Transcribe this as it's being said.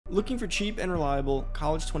Looking for cheap and reliable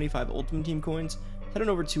College 25 Ultimate Team coins? Head on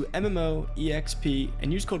over to MMOEXP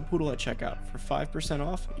and use code Poodle at checkout for 5%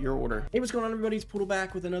 off your order. Hey, what's going on, everybody? It's Poodle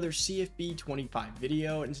back with another CFB 25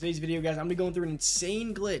 video. In today's video, guys, I'm gonna be going through an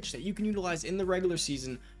insane glitch that you can utilize in the regular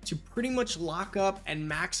season to pretty much lock up and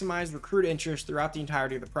maximize recruit interest throughout the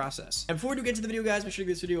entirety of the process. And before we do get to the video, guys, make sure to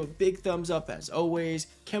give this video a big thumbs up as always.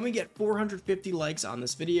 Can we get 450 likes on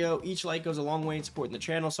this video? Each like goes a long way in supporting the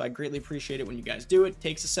channel, so I greatly appreciate it when you guys do it.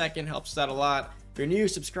 Takes a second, helps us out a lot. If you're new,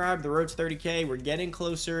 subscribe. The road to 30K. We're getting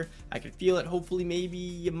closer. I can feel it. Hopefully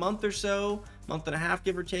maybe a month or so, month and a half,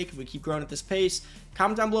 give or take, if we keep growing at this pace.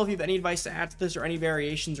 Comment down below if you have any advice to add to this or any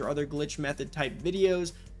variations or other glitch method type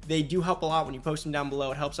videos. They do help a lot when you post them down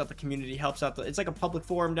below. It helps out the community, helps out it's like a public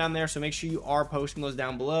forum down there, so make sure you are posting those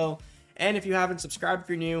down below. And if you haven't, subscribed if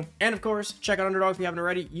you're new. And of course, check out Underdog if you haven't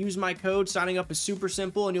already. Use my code. Signing up is super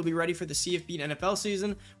simple, and you'll be ready for the CFB and NFL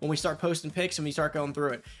season when we start posting picks and we start going through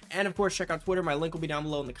it. And of course, check out Twitter. My link will be down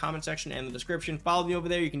below in the comment section and the description. Follow me over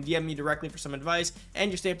there. You can DM me directly for some advice,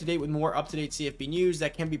 and you stay up to date with more up-to-date CFB news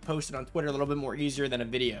that can be posted on Twitter a little bit more easier than a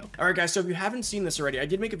video. All right, guys. So if you haven't seen this already, I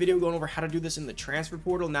did make a video going over how to do this in the transfer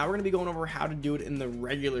portal. Now we're going to be going over how to do it in the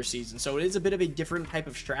regular season. So it is a bit of a different type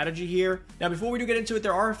of strategy here. Now, before we do get into it,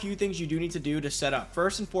 there are a few things you do need to do to set up.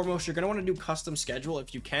 First and foremost, you're going to want to do custom schedule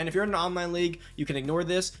if you can. If you're in an online league, you can ignore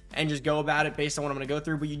this and just go about it based on what I'm going to go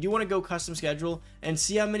through, but you do want to go custom schedule and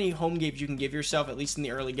see how many home games you can give yourself, at least in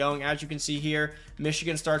the early going. As you can see here,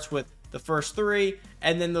 Michigan starts with the first 3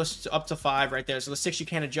 and then those up to 5 right there. So the 6 you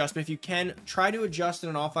can't adjust, but if you can, try to adjust in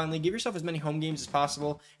an offline league. Give yourself as many home games as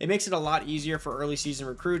possible. It makes it a lot easier for early season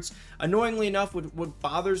recruits. Annoyingly enough, what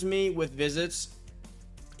bothers me with visits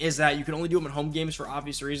is that you can only do them at home games for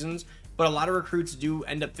obvious reasons, but a lot of recruits do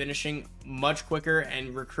end up finishing much quicker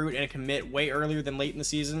and recruit and commit way earlier than late in the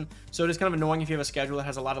season. So it is kind of annoying if you have a schedule that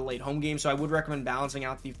has a lot of late home games. So I would recommend balancing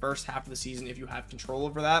out the first half of the season if you have control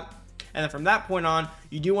over that. And then from that point on,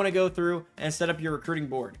 you do want to go through and set up your recruiting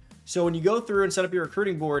board. So when you go through and set up your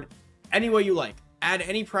recruiting board, any way you like, add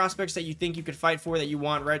any prospects that you think you could fight for that you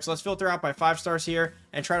want, right? So let's filter out by 5 stars here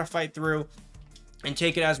and try to fight through and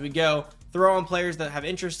take it as we go. Throw on players that have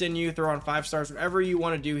interest in you, throw on 5 stars, whatever you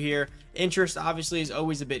want to do here. Interest obviously is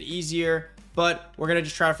always a bit easier, but we're going to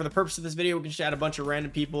just try, for the purpose of this video, we can just add a bunch of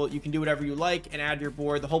random people. You can do whatever you like and add your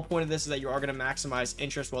board. The whole point of this is that you are going to maximize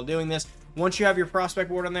interest while doing this. Once you have your prospect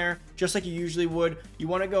board on there, just like you usually would, you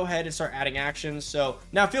want to go ahead and start adding actions. So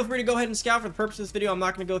now feel free to go ahead and scout. For the purpose of this video, I'm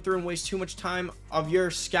not going to go through and waste too much time of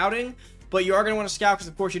your scouting, but you are going to want to scout because,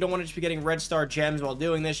 of course, you don't want to just be getting red star gems while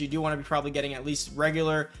doing this. You do want to be probably getting at least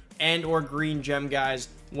regular and or green gem guys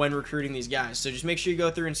when recruiting these guys. So just make sure you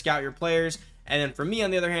go through and scout your players. And then for me,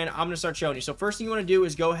 on the other hand, I'm going to start showing you. So first thing you want to do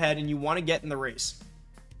is go ahead and you want to get in the race.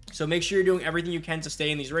 So make sure you're doing everything you can to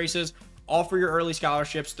stay in these races. Offer your early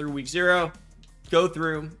scholarships through week 0. Go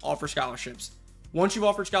through, offer scholarships. Once you've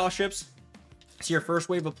offered scholarships to your first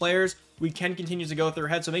wave of players, we can continue to go through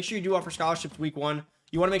ahead. So make sure you do offer scholarships week 1.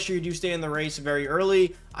 You want to make sure you do stay in the race very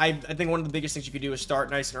early. I think one of the biggest things you could do is start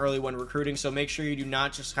nice and early when recruiting. So make sure you do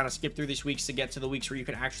not just kind of skip through these weeks to get to the weeks where you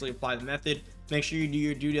can actually apply the method. Make sure you do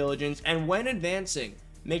your due diligence. And when advancing,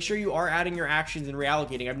 make sure you are adding your actions and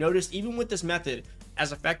reallocating. I've noticed even with this method,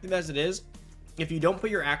 as effective as it is, if you don't put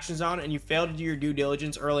your actions on and you fail to do your due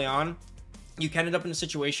diligence early on, you can end up in a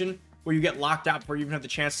situation where you get locked out before you even have the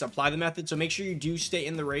chance to apply the method. So make sure you do stay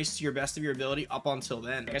in the race to your best of your ability up until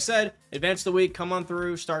then. Like I said, advance the week, come on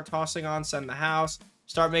through, start tossing on, send the house,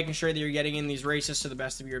 start making sure that you're getting in these races to the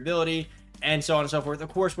best of your ability, and so on and so forth. Of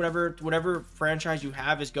course, whatever franchise you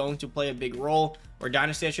have is going to play a big role, or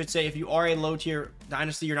dynasty, I should say. If you are a low tier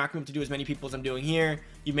dynasty, you're not going to do as many people as I'm doing here.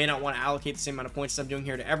 You may not want to allocate the same amount of points as I'm doing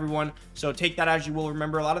here to everyone. So take that as you will.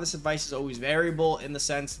 Remember, a lot of this advice is always variable in the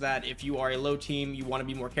sense that if you are a low team, you want to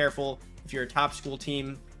be more careful. If you're a top school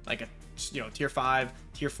team, like a tier 5,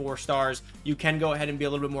 tier 4 stars, you can go ahead and be a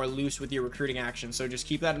little bit more loose with your recruiting action. So just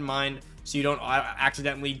keep that in mind so you don't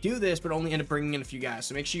accidentally do this but only end up bringing in a few guys.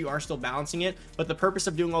 So make sure you are still balancing it, but the purpose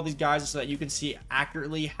of doing all these guys is so that you can see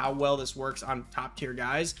accurately how well this works on top tier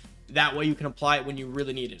guys. That way you can apply it when you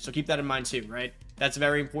really need it. So keep that in mind too, right? That's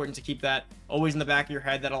very important to keep that always in the back of your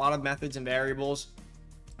head, that a lot of methods and variables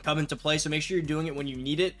come into play. So make sure you're doing it when you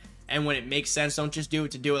need it and when it makes sense. Don't just do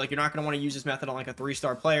it to do it. Like, you're not going to want to use this method on like a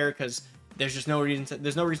 3-star player because there's just no reason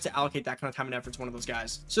to allocate that kind of time and effort to one of those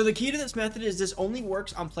guys. So the key to this method is this only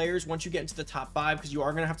works on players once you get into the top 5, because you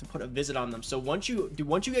are going to have to put a visit on them. So once you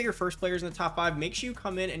get your first players in the top 5, make sure you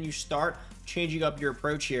come in and you start changing up your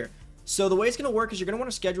approach here. So the way it's going to work is you're going to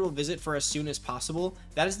want to schedule a visit for as soon as possible.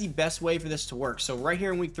 That is the best way for this to work. So right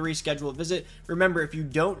here in week 3, schedule a visit. Remember, if you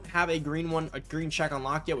don't have a green check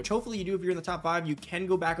unlocked yet, which hopefully you do if you're in the top 5, you can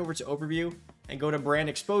go back over to overview and go to brand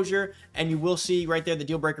exposure, and you will see right there the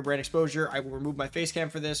deal breaker brand exposure. I will remove my face cam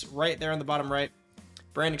for this right there on the bottom right.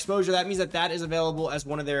 Brand exposure, that means that is available as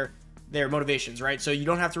one of their motivations, right? So you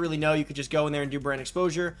don't have to really know. You could just go in there and do brand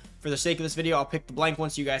exposure. For the sake of this video, I'll pick the blank one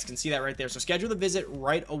so you guys can see that right there. So schedule the visit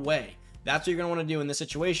right away. That's what you're going to want to do in this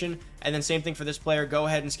situation. And then same thing for this player. Go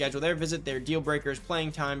ahead and schedule their visit, their deal breakers,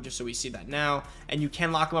 playing time, just so we see that now. And you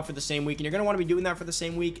can lock them up for the same week. And you're going to want to be doing that for the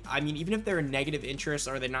same week. I mean, even if they're a negative interest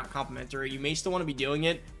or they're not complimentary, you may still want to be doing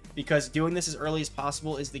it, because doing this as early as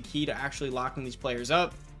possible is the key to actually locking these players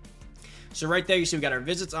up. So right there, you see we got our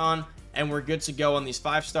visits on, and we're good to go on these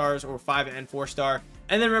 5 stars or 5 and 4 star.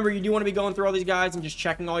 And then remember, you do want to be going through all these guys and just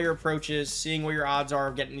checking all your approaches, seeing where your odds are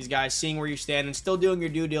of getting these guys, seeing where you stand, and still doing your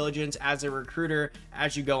due diligence as a recruiter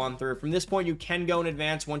as you go on through. From this point, you can go in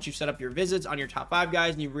advance once you've set up your visits on your top 5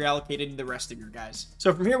 guys and you've reallocated the rest of your guys.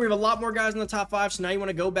 So from here, we have a lot more guys in the top 5. So now you want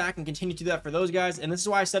to go back and continue to do that for those guys. And this is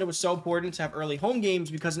why I said it was so important to have early home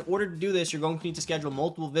games, because in order to do this, you're going to need to schedule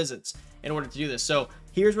multiple visits in order to do this. So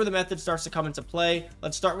here's where the method starts to come into play.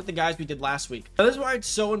 Let's start with the guys we did last week. Now, this is why it's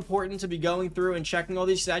so important to be going through and checking all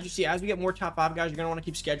these. As you see, as we get more top 5 guys, you're going to want to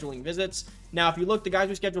keep scheduling visits. Now, if you look, the guys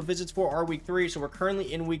we scheduled visits for are week 3, so we're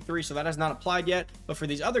currently in week 3, so that has not applied yet. But for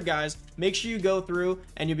these other guys, make sure you go through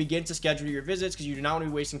and you begin to schedule your visits, because you do not want to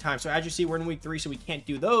be wasting time. So as you see, we're in week 3, so we can't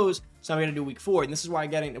do those. So I'm going to do week 4, and this is why,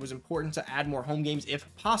 again, it was important to add more home games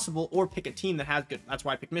if possible, or pick a team that has good. That's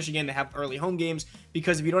why I picked Michigan to have early home games,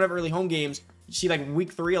 because if you don't have early home games, you see, like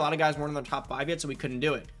week 3, a lot of guys weren't in the top 5 yet, so we couldn't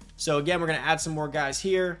do it. So again, we're going to add some more guys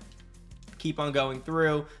here. Keep on going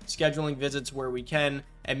through, scheduling visits where we can,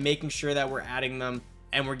 and making sure that we're adding them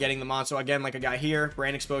and we're getting them on. So again, like a guy here,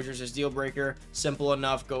 brand exposure is his deal breaker. Simple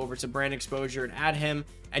enough. Go over to brand exposure and add him.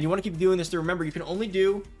 And you want to keep doing this to remember, you can only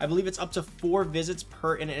do, I believe it's up to 4 visits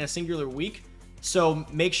in a singular week. So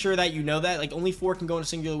make sure that you know that, like, only 4 can go in a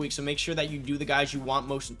singular week. So make sure that you do the guys you want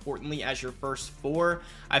most importantly as your first 4.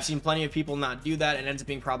 I've seen plenty of people not do that and it ends up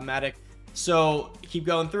being problematic. So keep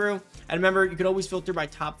going through, and remember, you can always filter by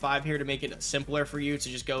top 5 here to make it simpler for you to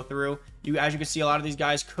just go through. As you can see, a lot of these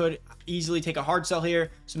guys could easily take a hard sell here,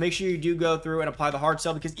 so make sure you do go through and apply the hard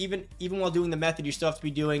sell, because even while doing the method, you still have to be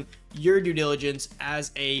doing your due diligence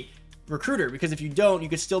as a recruiter, because if you don't, you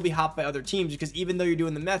could still be hopped by other teams, because even though you're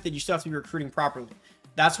doing the method, you still have to be recruiting properly.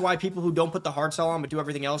 That's why people who don't put the hard sell on but do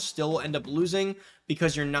everything else still will end up losing,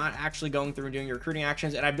 because you're not actually going through and doing your recruiting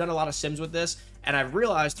actions. And I've done a lot of sims with this, and I've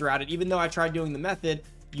realized throughout it, even though I tried doing the method,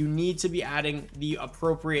 you need to be adding the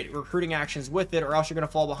appropriate recruiting actions with it, or else you're going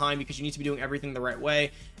to fall behind, because you need to be doing everything the right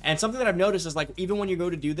way. And something that I've noticed is, like, even when you go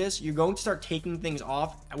to do this, you're going to start taking things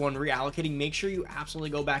off when reallocating. Make sure you absolutely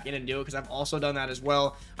go back in and do it, because I've also done that as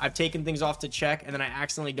well. I've taken things off to check, and then I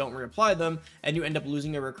accidentally don't reapply them, and you end up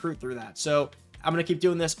losing a recruit through that. So I'm going to keep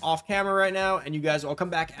doing this off camera right now, and you guys will come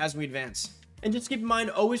back as we advance. And just keep in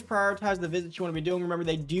mind, always prioritize the visits you want to be doing. Remember,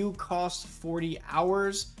 they do cost 40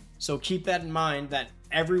 hours. So keep that in mind, that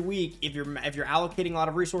every week, if you're allocating a lot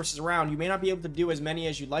of resources around, you may not be able to do as many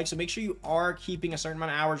as you'd like. So make sure you are keeping a certain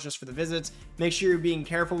amount of hours just for the visits. Make sure you're being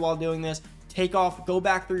careful while doing this. Go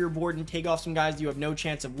back through your board and take off some guys that you have no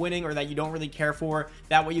chance of winning, or that you don't really care for.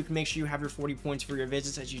 That way you can make sure you have your 40 points for your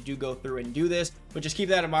visits as you do go through and do this. But just keep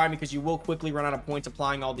that in mind, because you will quickly run out of points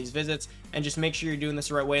applying all these visits, and just make sure you're doing this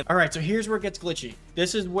the right way. All right, so here's where it gets glitchy.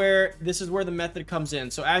 This is where the method comes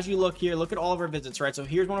in. So as you look here, look at all of our visits, right? So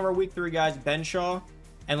here's one of our week 3 guys, Ben Shaw,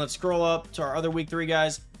 and let's scroll up to our other week 3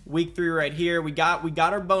 guys. Week 3 right here, we got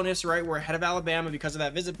our bonus, right? We're ahead of Alabama because of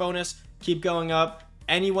that visit bonus. Keep going up.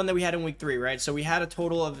 Anyone that we had in week 3, right? So we had a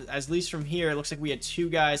total of, at least from here, it looks like we had 2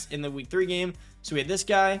 guys in the week 3 game. So we had this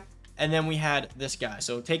guy, and then we had this guy.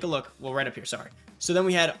 So take a look. Well, right up here, sorry. So then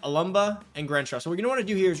we had Olumba and Grenshaw. So what you're going to want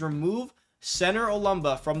to do here is remove center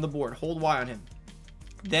Olumba from the board. Hold Y on him.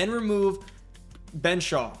 Then remove Ben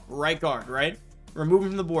Shaw, right guard, right? Remove him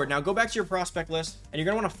from the board. Now go back to your prospect list, and you're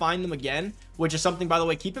going to want to find them again, which is something, by the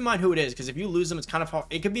way, keep in mind who it is, because if you lose them, it's kind of hard.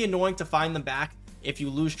 It could be annoying to find them back if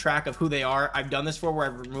you lose track of who they are. I've done this before where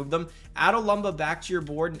I've removed them. Add Olumba back to your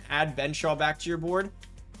board and add Ben Shaw back to your board.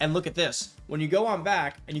 And look at this. When you go on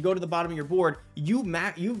back and you go to the bottom of your board, you've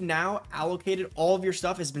now allocated all of your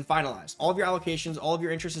stuff has been finalized. All of your allocations, all of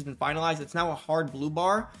your interest has been finalized. It's now a hard blue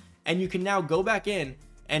bar. And you can now go back in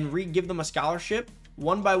and give them a scholarship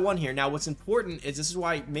one by one here. Now, what's important is, this is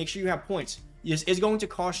why, make sure you have points. This is going to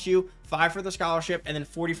cost you 5 for the scholarship and then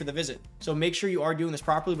 40 for the visit. So make sure you are doing this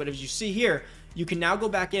properly. But as you see here, you can now go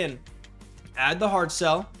back in, add the hard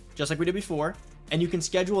sell, just like we did before, and you can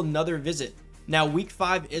schedule another visit. Now, week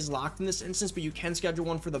 5 is locked in this instance, but you can schedule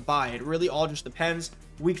one for the bye. It really all just depends.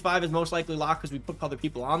 Week 5 is most likely locked because we put other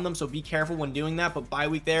people on them, so be careful when doing that. But bye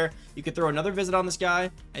week there, you could throw another visit on this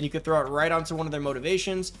guy, and you could throw it right onto one of their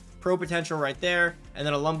motivations. Pro potential right there, and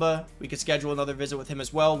then Alumba, we could schedule another visit with him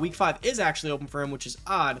as well. Week 5 is actually open for him, which is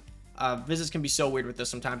odd. Visits can be so weird with this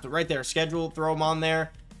sometimes, but right there, schedule, throw him on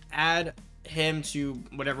there, add him to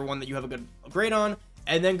whatever one that you have a good grade on,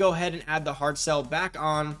 and then go ahead and add the hard sell back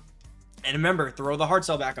on. And remember, throw the hard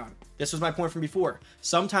sell back on. This was my point from before.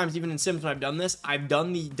 Sometimes, even in Sims, when I've done this, I've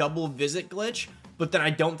done the double visit glitch, but then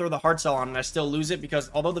I don't throw the hard sell on and I still lose it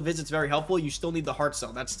because although the visit's very helpful, you still need the hard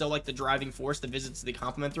sell. That's still like the driving force. The visit's the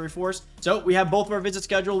complementary force. So we have both of our visits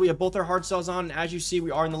scheduled. We have both our hard sells on. And as you see,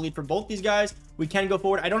 we are in the lead for both these guys. We can go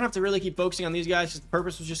forward. I don't have to really keep focusing on these guys because the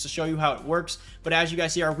purpose was just to show you how it works. But as you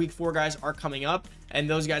guys see, our week 4 guys are coming up and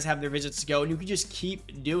those guys have their visits to go and you can just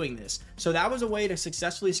keep doing this. So that was a way to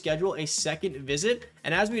successfully schedule a second visit.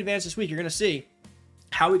 And as we advance this week, you're going to see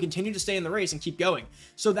how we continue to stay in the race and keep going.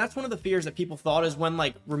 So that's one of the fears that people thought is when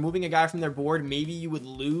like removing a guy from their board, maybe you would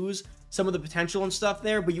lose some of the potential and stuff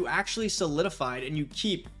there, but you actually solidified and you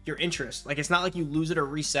keep your interest. Like it's not like you lose it or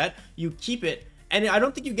reset, you keep it. And I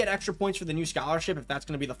don't think you get extra points for the new scholarship if that's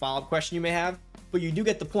going to be the follow-up question you may have, but you do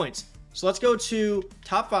get the points. So let's go to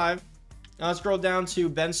top 5. Now let's scroll down to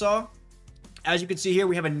Bensaw. As you can see here,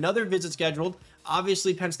 we have another visit scheduled.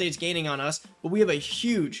 Obviously Penn State's gaining on us, but we have a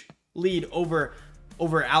huge lead over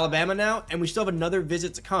Alabama now, and we still have another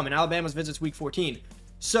visit to come, and Alabama's visit's week 14.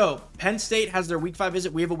 So Penn State has their week 5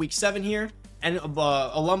 visit. We have a week 7 here, and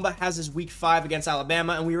Alumba has his week 5 against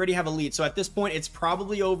Alabama, and we already have a lead. So at this point, it's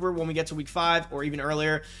probably over when we get to week 5 or even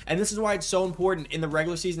earlier, and this is why it's so important. In the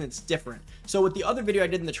regular season, it's different. So with the other video I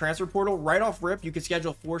did in the transfer portal, right off rip, you could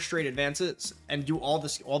schedule 4 straight advances and do all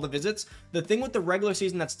the visits. The thing with the regular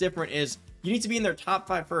season that's different is you need to be in their top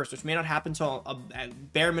 5 first, which may not happen until a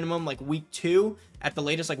bare minimum like week 2, at the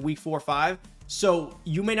latest like week 4 or 5. So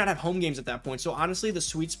you may not have home games at that point. So honestly, the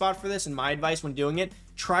sweet spot for this, and my advice when doing it,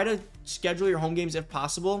 try to schedule your home games if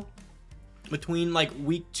possible between like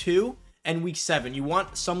week 2 and week 7. You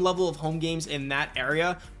want some level of home games in that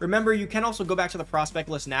area. Remember, you can also go back to the prospect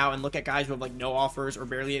list now and look at guys who have like no offers or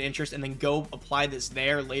barely an interest, and then go apply this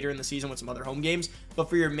there later in the season with some other home games. But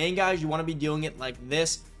for your main guys, you want to be doing it like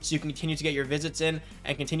this so you can continue to get your visits in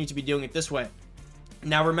and continue to be doing it this way.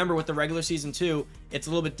 Now remember, with the regular season too, it's a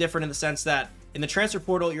little bit different in the sense that in the transfer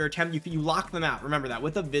portal, you lock them out. Remember that.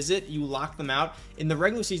 With a visit, you lock them out. In the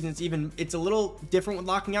regular season, it's a little different with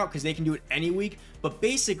locking out because they can do it any week. But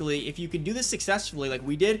basically, if you can do this successfully like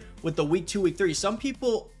we did with the week 2, week 3, some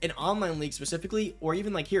people in online leagues specifically, or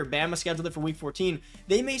even like here, Bama scheduled it for week 14,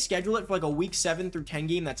 they may schedule it for like a week 7 through 10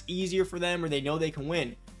 game that's easier for them or they know they can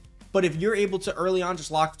win. But if you're able to early on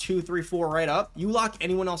just lock 2, 3, 4 right up, you lock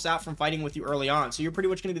anyone else out from fighting with you early on. So you're pretty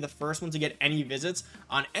much going to be the first one to get any visits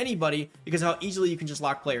on anybody because of how easily you can just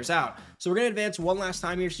lock players out. So we're going to advance one last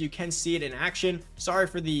time here so you can see it in action. Sorry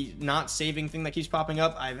for the not saving thing that keeps popping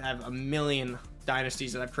up. I have a million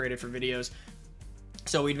dynasties that I've created for videos.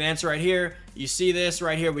 So we advance right here. You see this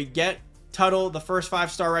right here. We get Tuttle, the first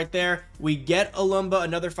 5-star right there. We get Alumba,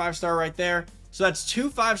 another 5-star right there. So that's 2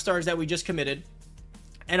 5-stars that we just committed.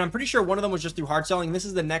 And I'm pretty sure one of them was just through hard selling. This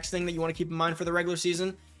is the next thing that you want to keep in mind for the regular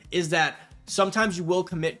season, is that sometimes you will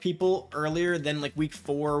commit people earlier than like week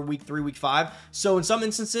 4, week 3, week 5. So in some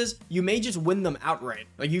instances, you may just win them outright.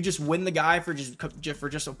 Like you just win the guy for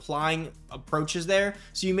just applying approaches there.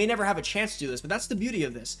 So you may never have a chance to do this, but that's the beauty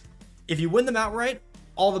of this. If you win them outright,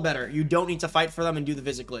 all the better. You don't need to fight for them and do the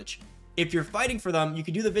visit glitch. If you're fighting for them, you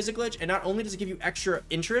can do the visit glitch, and not only does it give you extra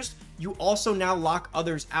interest, you also now lock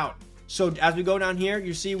others out. So as we go down here,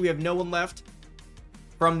 you see we have no one left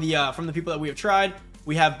from the people that we have tried.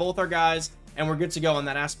 We have both our guys, and we're good to go on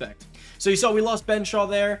that aspect. So you saw we lost Benshaw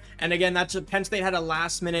there, and again, that's Penn State had a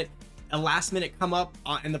last minute come up,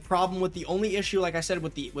 and the problem with the only issue, like I said,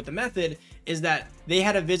 with the method is that they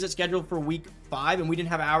had a visit scheduled for week 5, and we didn't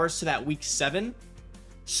have hours to that week 7.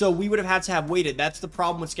 So we would have had to have waited. That's the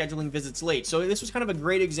problem with scheduling visits late. So this was kind of a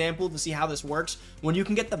great example to see how this works. When you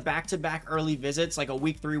can get the back-to-back early visits, like a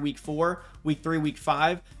week 3, week 4, week 3, week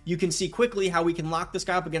 5, you can see quickly how we can lock this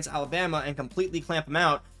guy up against Alabama and completely clamp him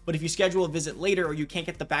out. But if you schedule a visit later or you can't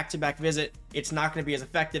get the back-to-back visit, it's not going to be as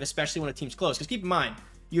effective, especially when a team's close. Because keep in mind,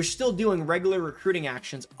 you're still doing regular recruiting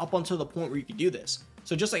actions up until the point where you can do this.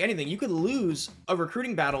 So just like anything, you could lose a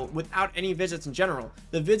recruiting battle without any visits in general.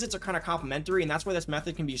 The visits are kind of complementary, and that's why this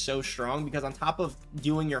method can be so strong, because on top of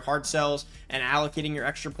doing your hard sells and allocating your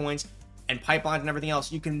extra points and pipelines and everything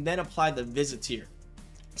else, you can then apply the visits here.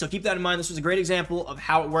 So keep that in mind. This was a great example of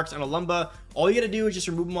how it works on a Lumba. All you got to do is just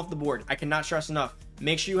remove them off the board. I cannot stress enough.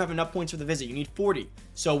 Make sure you have enough points for the visit. You need 40.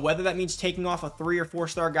 So whether that means taking off a 3 or 4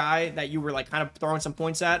 star guy that you were like kind of throwing some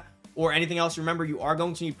points at, or anything else, remember you are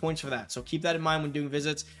going to need points for that. So keep that in mind when doing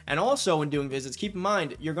visits. And also when doing visits, keep in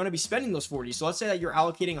mind you're going to be spending those 40. So let's say that you're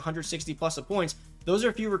allocating 160 plus of points. Those are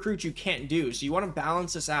a few recruits you can't do. So you want to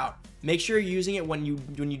balance this out. Make sure you're using it when you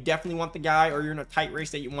definitely want the guy, or you're in a tight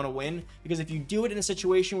race that you want to win. Because if you do it in a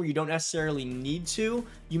situation where you don't necessarily need to,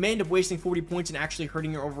 you may end up wasting 40 points and actually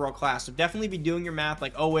hurting your overall class. So definitely be doing your math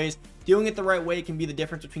like always. Doing it the right way can be the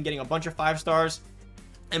difference between getting a bunch of 5 stars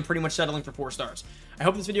and pretty much settling for 4 stars. I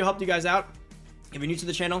hope this video helped you guys out. If you're new to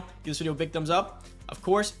the channel, give this video a big thumbs up. Of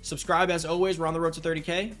course, subscribe as always. We're on the road to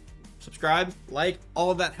 30K. Subscribe, like, all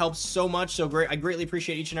of that helps so much. So great. I greatly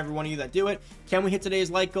appreciate each and every one of you that do it. Can we hit today's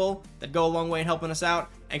like goal? That'd go a long way in helping us out.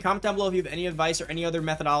 And comment down below if you have any advice or any other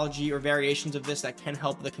methodology or variations of this that can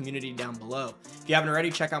help the community down below. If you haven't already,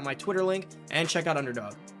 check out my Twitter link and check out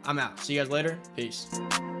Underdog. I'm out. See you guys later. Peace.